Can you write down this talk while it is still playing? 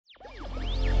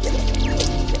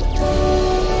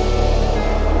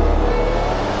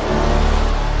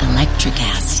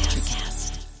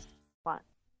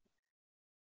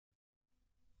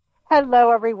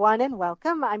Hello, everyone, and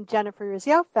welcome. I'm Jennifer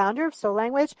Rizzio, founder of Soul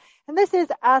Language, and this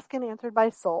is Ask and Answered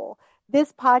by Soul.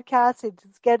 This podcast is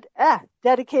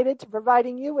dedicated to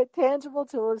providing you with tangible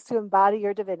tools to embody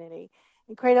your divinity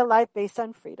and create a life based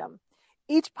on freedom.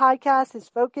 Each podcast is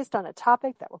focused on a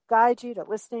topic that will guide you to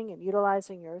listening and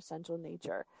utilizing your essential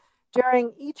nature.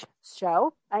 During each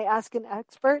show, I ask an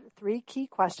expert 3 key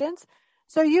questions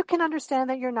so you can understand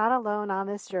that you're not alone on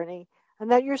this journey, and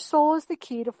that your soul is the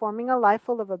key to forming a life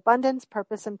full of abundance,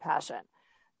 purpose, and passion.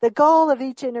 The goal of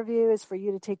each interview is for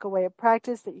you to take away a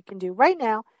practice that you can do right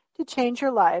now to change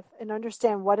your life and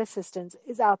understand what assistance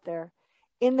is out there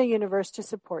in the universe to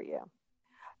support you.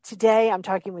 Today, I'm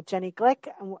talking with Jenny Glick,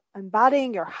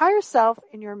 embodying your higher self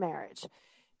in your marriage.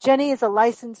 Jenny is a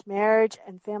licensed marriage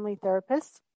and family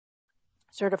therapist,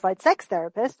 certified sex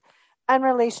therapist, and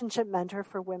relationship mentor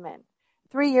for women.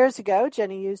 3 years ago,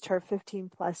 Jenny used her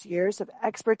 15-plus years of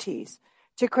expertise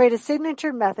to create a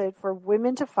signature method for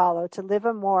women to follow to live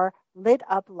a more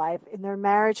lit-up life in their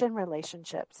marriage and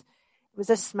relationships. It was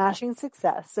a smashing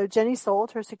success, so Jenny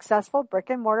sold her successful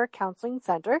brick-and-mortar counseling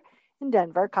center in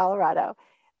Denver, Colorado,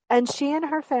 and she and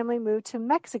her family moved to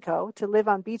Mexico to live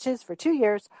on beaches for 2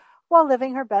 years while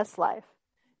living her best life.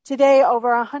 Today, over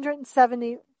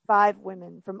 175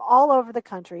 women from all over the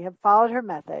country have followed her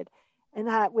method, and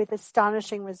that with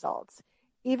astonishing results,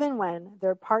 even when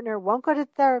their partner won't go to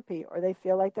therapy or they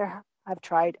feel like they have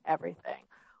tried everything.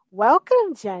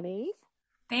 Welcome, Jenny.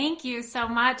 Thank you so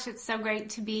much. It's so great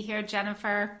to be here,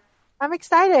 Jennifer. I'm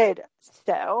excited.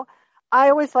 So I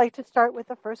always like to start with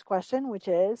the first question, which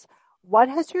is, what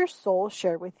has your soul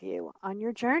shared with you on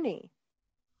your journey?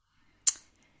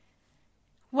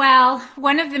 Well,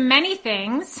 one of the many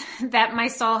things that my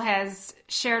soul has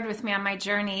shared with me on my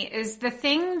journey is the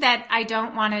thing that I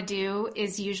don't want to do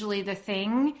is usually the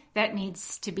thing that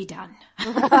needs to be done.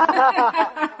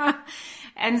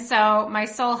 And so my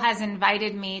soul has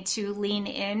invited me to lean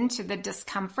into the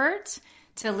discomfort,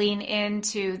 to lean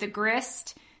into the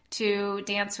grist, to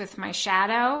dance with my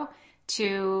shadow,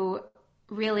 to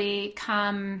really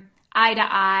come eye to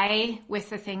eye with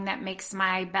the thing that makes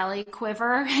my belly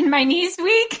quiver and my knees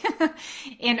weak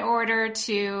in order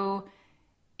to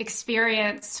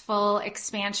experience full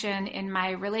expansion in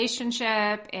my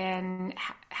relationship, in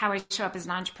how I show up as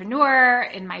an entrepreneur,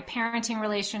 in my parenting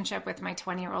relationship with my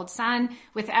 20-year-old son,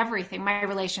 with everything, my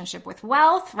relationship with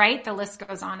wealth, right? The list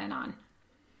goes on and on.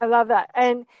 I love that.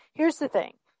 And here's the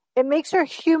thing. It makes her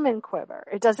human quiver.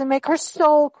 It doesn't make her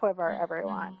soul quiver,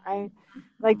 everyone, right?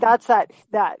 Like that's that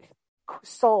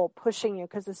soul pushing you,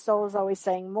 because the soul is always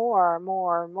saying more.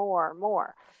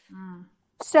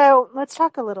 So let's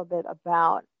talk a little bit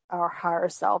about our higher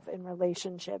self in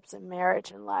relationships and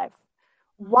marriage and life.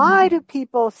 Why do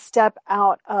people step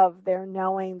out of their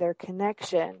knowing, their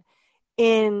connection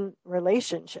in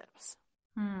relationships?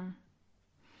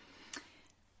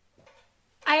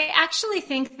 I actually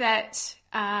think that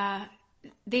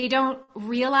they don't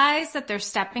realize that they're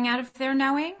stepping out of their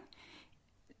knowing.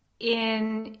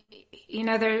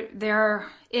 There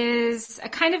is a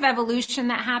kind of evolution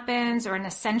that happens, or an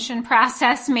ascension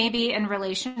process maybe in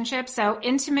relationships. So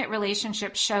intimate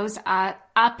relationship shows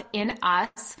up in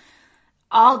us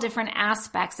all different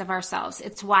aspects of ourselves.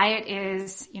 It's why it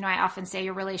is, I often say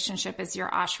your relationship is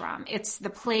your ashram. It's the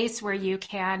place where you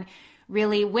can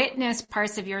really witness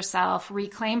parts of yourself,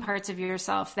 reclaim parts of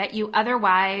yourself that you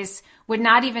otherwise would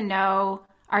not even know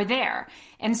are there.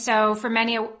 And so for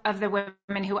many of the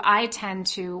women who I tend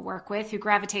to work with, who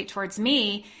gravitate towards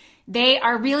me, they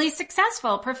are really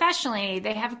successful professionally.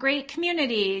 They have great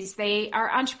communities. They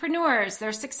are entrepreneurs.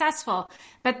 They're successful.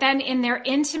 But then in their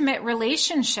intimate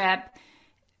relationship,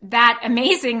 that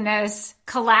amazingness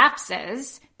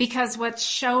collapses, because what's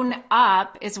shown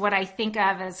up is what I think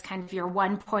of as kind of your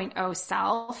 1.0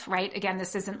 self, right? Again,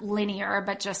 this isn't linear,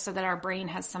 but just so that our brain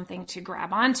has something to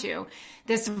grab onto.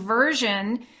 This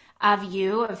version of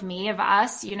you, of me, of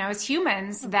us, as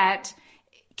humans, that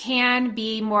can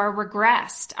be more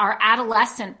regressed. Our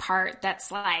adolescent part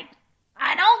that's like,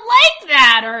 I don't like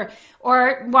that,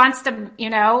 or wants to,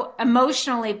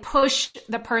 emotionally push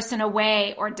the person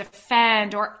away, or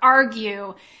defend, or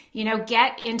argue,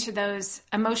 get into those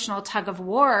emotional tug of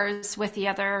wars with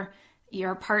your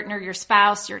partner, your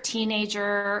spouse, your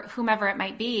teenager, whomever it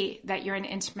might be that you're in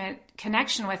intimate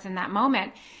connection with in that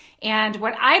moment. And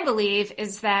what I believe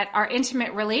is that our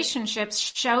intimate relationships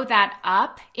show that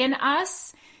up in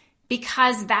us,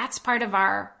 because that's part of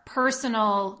our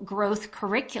personal growth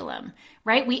curriculum,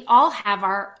 right? We all have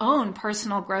our own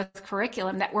personal growth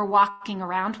curriculum that we're walking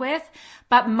around with,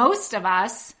 but most of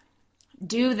us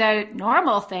do the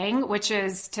normal thing, which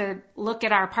is to look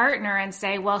at our partner and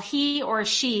say, well, he or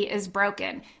she is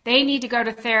broken. They need to go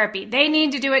to therapy. They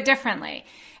need to do it differently.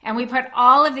 And we put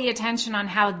all of the attention on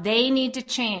how they need to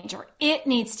change or it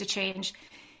needs to change,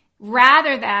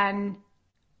 rather than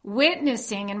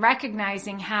witnessing and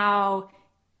recognizing how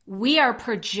we are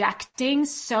projecting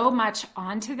so much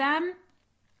onto them.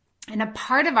 And a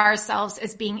part of ourselves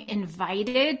is being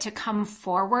invited to come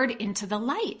forward into the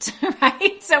light,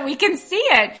 right? So we can see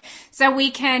it, so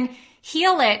we can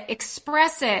heal it,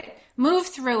 express it, move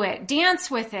through it,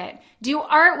 dance with it, do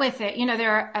art with it. You know,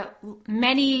 there are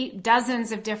many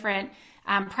dozens of different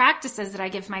practices that I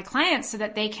give my clients so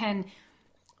that they can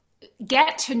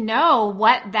get to know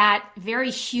what that very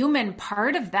human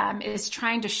part of them is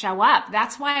trying to show up.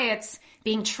 That's why it's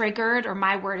being triggered, or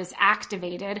my word is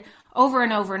activated, over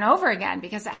and over and over again,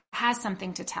 because it has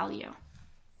something to tell you.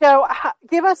 So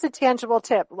give us a tangible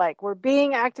tip. Like, we're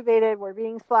being activated, we're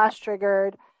being flash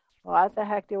triggered. What the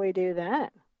heck do we do then?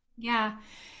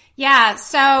 Yeah.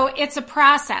 So it's a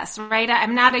process, right?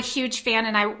 I'm not a huge fan,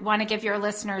 and I want to give your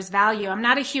listeners value. I'm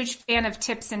not a huge fan of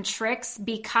tips and tricks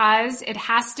because it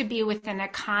has to be within a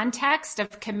context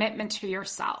of commitment to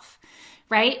yourself,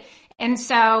 right? And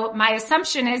so my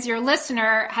assumption is your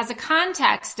listener has a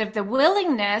context of the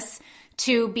willingness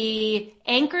to be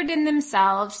anchored in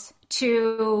themselves,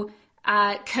 to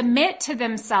commit to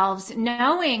themselves,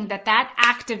 knowing that that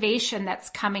activation that's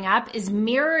coming up is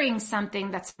mirroring something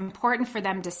that's important for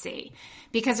them to see.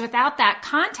 Because without that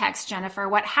context, Jennifer,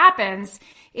 what happens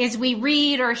is we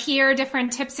read or hear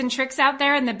different tips and tricks out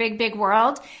there in the big, big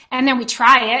world, and then we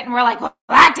try it and we're like, well,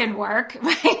 that didn't work,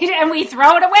 right? And we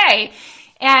throw it away.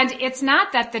 And it's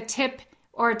not that the tip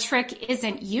or trick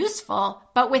isn't useful,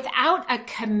 but without a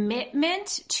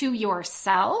commitment to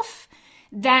yourself,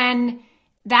 then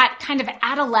that kind of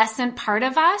adolescent part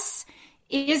of us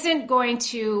isn't going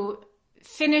to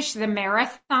finish the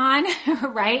marathon,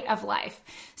 right, of life.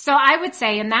 So I would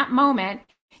say in that moment,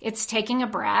 it's taking a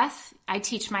breath. I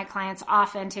teach my clients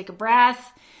often, take a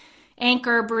breath,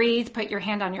 anchor, breathe, put your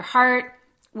hand on your heart,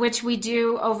 which we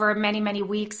do over many, many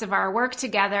weeks of our work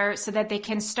together so that they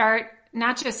can start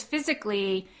not just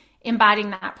physically embodying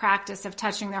that practice of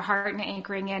touching their heart and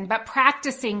anchoring in, but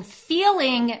practicing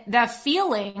feeling the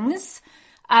feelings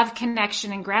of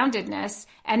connection and groundedness,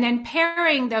 and then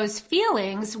pairing those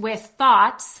feelings with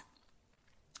thoughts,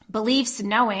 beliefs,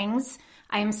 knowings.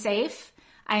 I am safe.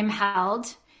 I am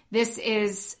held. This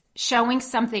is showing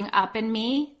something up in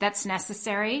me that's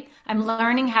necessary. I'm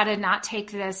learning how to not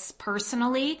take this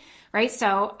personally, right?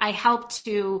 So I help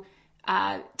to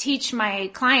teach my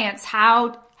clients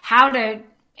how to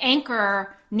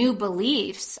anchor new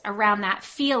beliefs around that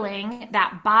feeling,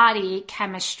 that body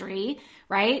chemistry,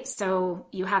 right? So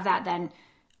you have that then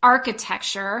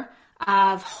architecture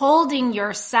of holding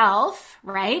yourself,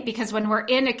 right? Because when we're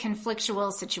in a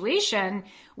conflictual situation,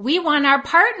 we want our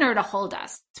partner to hold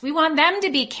us. We want them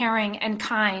to be caring and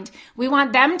kind. We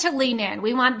want them to lean in.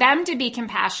 We want them to be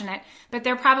compassionate, but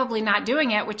they're probably not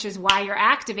doing it, which is why you're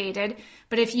activated.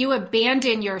 But if you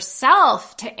abandon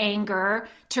yourself to anger,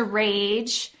 to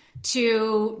rage,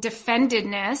 to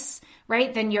defendedness,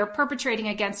 right, then you're perpetrating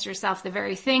against yourself the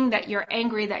very thing that you're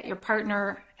angry that your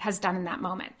partner has done in that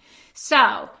moment.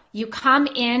 So you come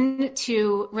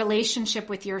into relationship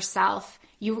with yourself,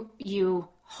 you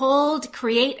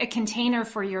create a container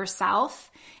for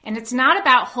yourself. And it's not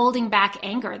about holding back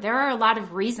anger. There are a lot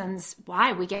of reasons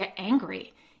why we get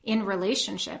angry in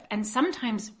relationship. And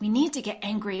sometimes we need to get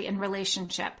angry in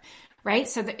relationship, right?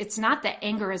 So that it's not that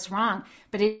anger is wrong,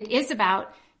 but it is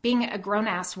about being a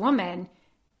grown-ass woman,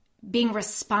 being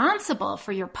responsible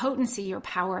for your potency, your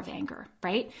power of anger,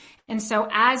 right? And so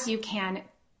as you can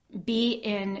be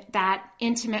in that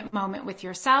intimate moment with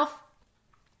yourself,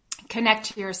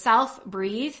 connect to yourself,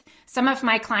 breathe. Some of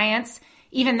my clients,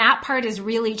 even that part is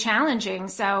really challenging.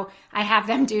 So I have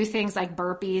them do things like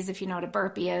burpees. If you know what a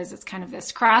burpee is, it's kind of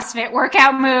this CrossFit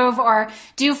workout move, or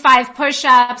do 5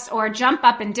 push-ups, or jump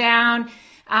up and down,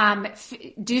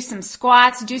 do some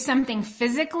squats, do something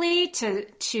physically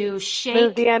to shake.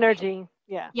 Move the energy.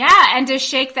 Yeah. Yeah. And to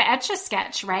shake the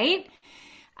Etch-a-Sketch, right?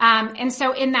 And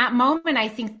so in that moment, I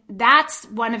think that's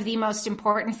one of the most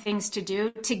important things to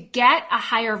do, to get a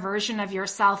higher version of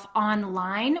yourself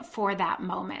online for that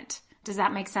moment. Does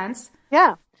that make sense?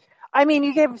 Yeah. I mean,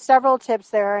 you gave several tips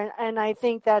there, and I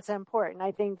think that's important.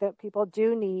 I think that people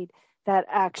do need that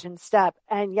action step.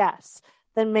 And yes,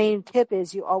 the main tip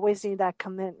is you always need that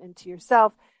commitment to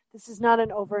yourself. This is not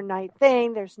an overnight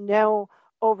thing. There's no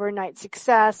overnight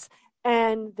success,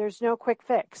 and there's no quick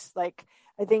fix. Like,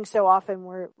 I think so often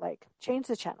we're like, change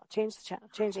the channel,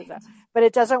 but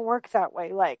it doesn't work that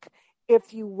way. Like,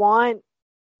 if you want,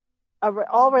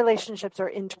 all relationships are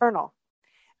internal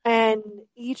and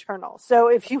eternal. So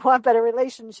if you want better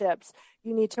relationships,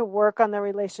 you need to work on the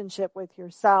relationship with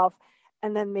yourself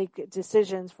and then make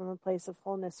decisions from a place of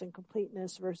wholeness and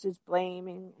completeness versus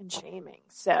blaming and shaming.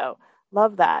 So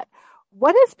love that.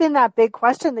 What has been that big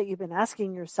question that you've been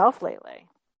asking yourself lately?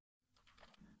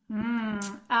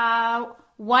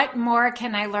 What more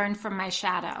can I learn from my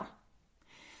shadow?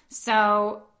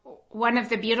 So one of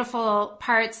the beautiful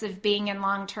parts of being in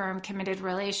long-term committed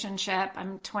relationship,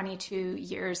 I'm 22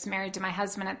 years married to my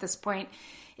husband at this point,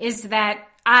 is that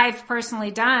I've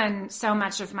personally done so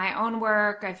much of my own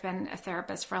work. I've been a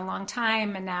therapist for a long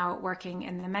time and now working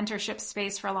in the mentorship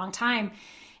space for a long time.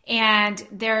 And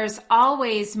there's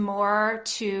always more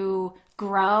to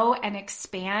grow and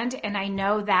expand. And I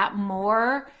know that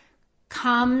more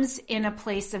comes in a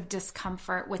place of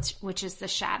discomfort, which is the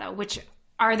shadow, which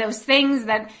are those things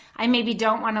that I maybe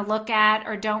don't want to look at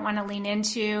or don't want to lean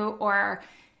into, or,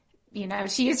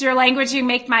 to use your language, you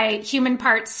make my human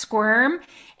parts squirm,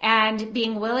 and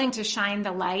being willing to shine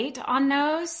the light on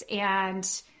those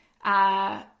and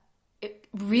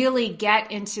really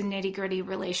get into nitty-gritty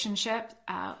relationship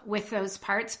with those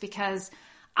parts, because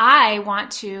I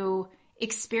want to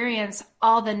experience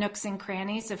all the nooks and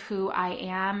crannies of who I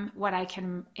am, what I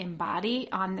can embody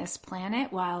on this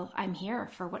planet while I'm here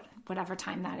for whatever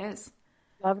time that is.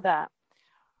 Love that.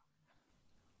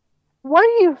 What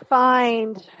do you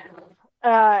find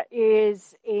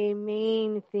is a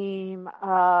main theme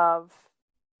of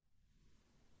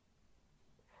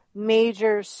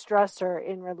major stressor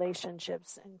in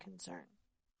relationships and concern?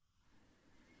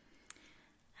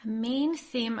 A main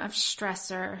theme of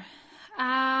stressor.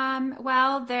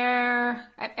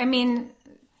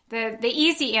 The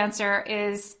easy answer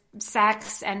is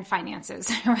sex and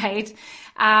finances, right?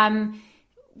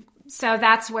 So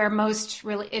that's where most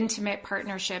really intimate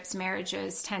partnerships,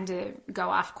 marriages tend to go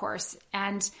off course.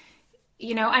 And,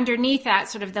 underneath that,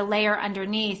 sort of the layer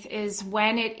underneath, is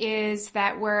when it is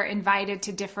that we're invited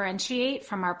to differentiate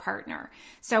from our partner.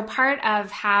 So part of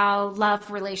how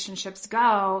love relationships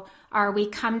go are we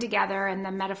come together, and the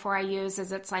metaphor I use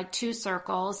is it's like two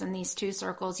circles, and these two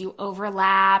circles, you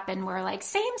overlap, and we're like,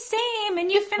 same, and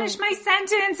you finish my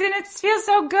sentence, and it feels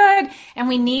so good. And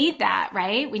we need that,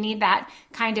 right? We need that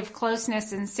kind of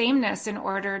closeness and sameness in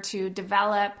order to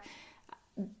develop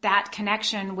that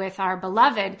connection with our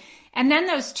beloved. And then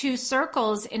those two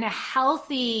circles in a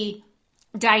healthy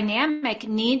dynamic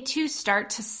need to start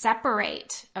to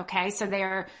separate. Okay. So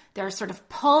they're sort of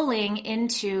pulling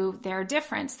into their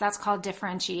difference. That's called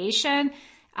differentiation.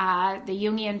 The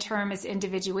Jungian term is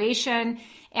individuation.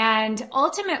 And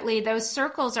ultimately those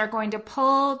circles are going to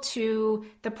pull to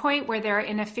the point where they're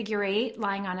in a figure eight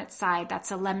lying on its side.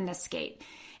 That's a lemniscate.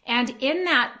 And in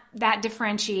that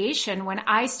differentiation, when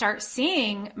I start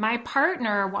seeing my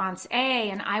partner wants A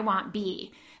and I want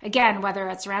B, again, whether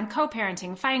it's around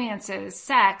co-parenting, finances,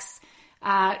 sex,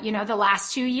 the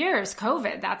last 2 years,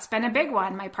 COVID, that's been a big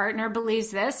one. My partner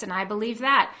believes this and I believe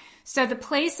that. So the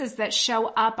places that show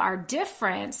up our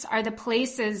difference are the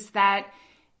places that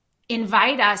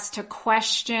invite us to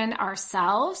question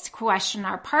ourselves, to question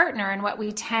our partner. And what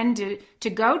we tend to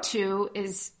go to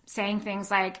is saying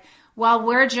things like, well,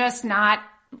 we're just not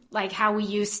like how we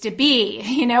used to be.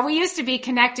 We used to be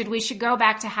connected. We should go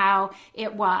back to how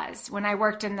it was. When I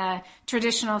worked in the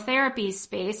traditional therapy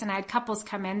space and I had couples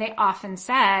come in, they often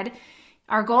said,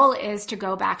 our goal is to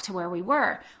go back to where we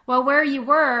were. Well, where you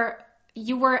were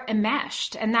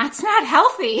enmeshed, and that's not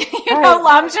healthy,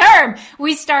 long term.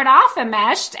 We start off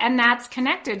enmeshed, and that's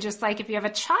connected. Just like if you have a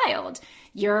child,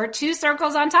 you're two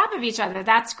circles on top of each other.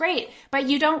 That's great. But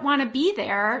you don't want to be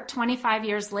there 25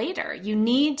 years later. You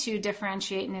need to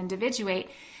differentiate and individuate.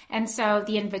 And so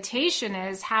the invitation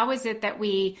is, how is it that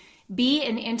we be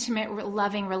an intimate,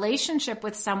 loving relationship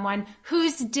with someone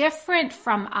who's different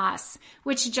from us?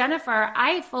 Which, Jennifer,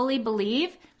 I fully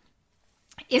believe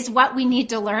is what we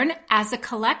need to learn as a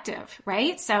collective,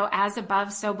 right? So as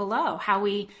above, so below. How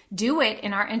we do it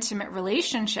in our intimate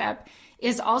relationship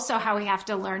is also how we have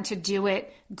to learn to do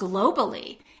it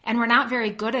globally. And we're not very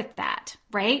good at that,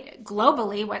 right?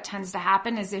 Globally, what tends to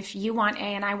happen is if you want A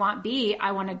and I want B,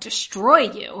 I want to destroy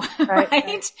you,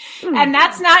 right? And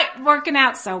that's not working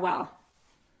out so well.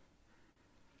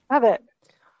 Love it.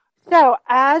 So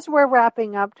as we're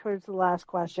wrapping up towards the last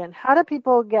question, how do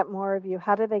people get more of you?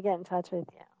 How do they get in touch with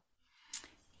you?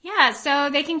 Yeah,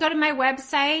 so they can go to my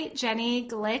website,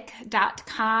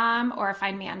 jennyglick.com, or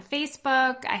find me on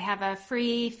Facebook. I have a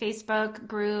free Facebook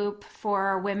group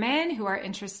for women who are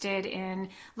interested in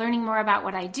learning more about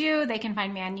what I do. They can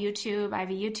find me on YouTube. I have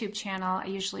a YouTube channel. I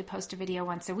usually post a video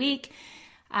once a week.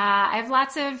 I have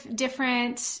lots of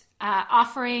different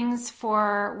offerings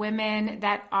for women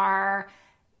that are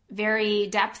very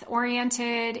depth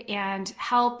oriented and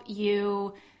help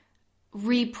you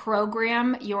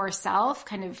reprogram yourself,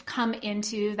 kind of come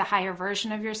into the higher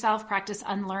version of yourself, practice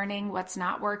unlearning what's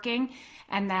not working,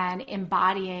 and then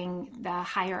embodying the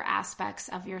higher aspects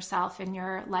of yourself in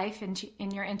your life and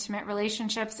in your intimate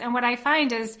relationships. And what I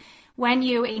find is when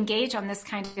you engage on this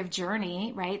kind of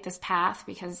journey, right, this path,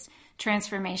 because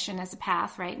transformation is a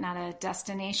path, right, not a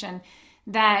destination,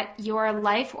 that your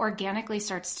life organically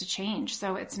starts to change.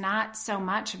 So it's not so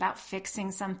much about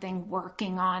fixing something,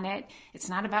 working on it. It's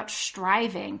not about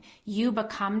striving. You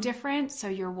become different, so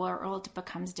your world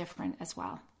becomes different as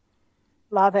well.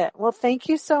 Love it. Well, thank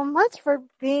you so much for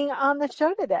being on the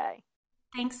show today.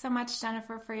 Thanks so much,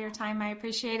 Jennifer, for your time. I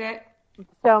appreciate it.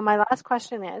 So my last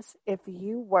question is, if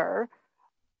you were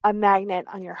a magnet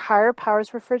on your higher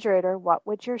powers refrigerator, what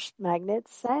would your magnet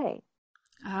say?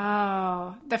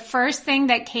 Oh, the first thing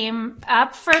that came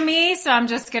up for me, so I'm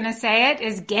just going to say it,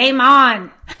 is game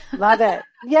on. Love it.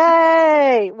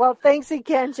 Yay. Well, thanks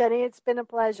again, Jenny. It's been a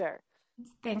pleasure.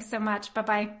 Thanks so much.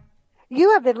 Bye-bye.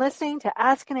 You have been listening to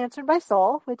Ask and Answered by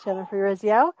Soul with Jennifer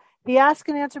Urezzio. The Ask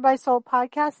and Answered by Soul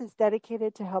podcast is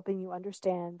dedicated to helping you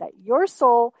understand that your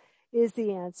soul is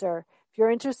the answer. If you're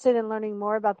interested in learning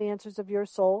more about the answers of your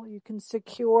soul, you can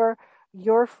secure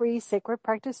your free sacred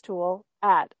practice tool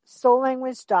at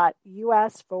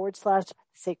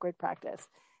soullanguage.us/sacred practice.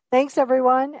 Thanks,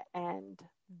 everyone, and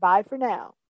bye for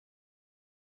now.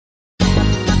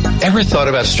 Ever thought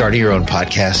about starting your own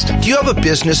podcast? Do you have a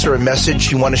business or a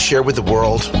message you want to share with the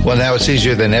world? Well, now it's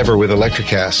easier than ever with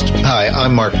Electricast. Hi,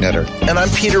 I'm Mark Netter. And I'm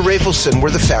Peter Rafelson.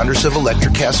 We're the founders of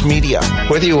Electricast Media.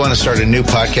 Whether you want to start a new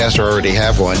podcast or already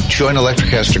have one, join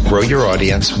Electricast to grow your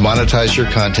audience, monetize your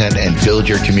content, and build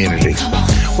your community.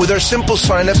 With our simple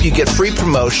sign-up, you get free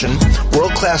promotion,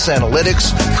 world-class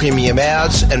analytics, premium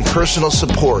ads, and personal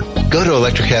support. Go to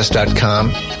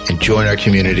electricast.com and join our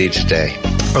community today.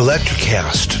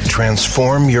 Electricast.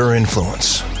 Transform your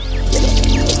influence.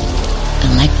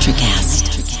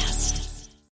 Electricast.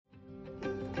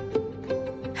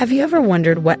 Have you ever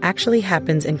wondered what actually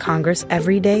happens in Congress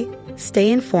every day?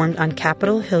 Stay informed on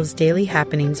Capitol Hill's daily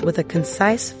happenings with a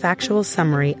concise, factual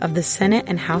summary of the Senate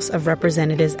and House of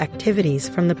Representatives' activities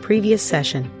from the previous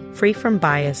session, free from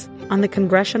bias, on the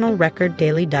Congressional Record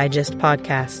Daily Digest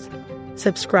podcast.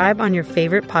 Subscribe on your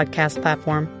favorite podcast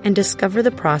platform and discover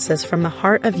the process from the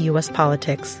heart of U.S.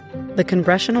 politics. The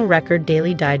Congressional Record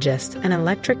Daily Digest, an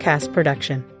Electricast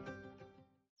production.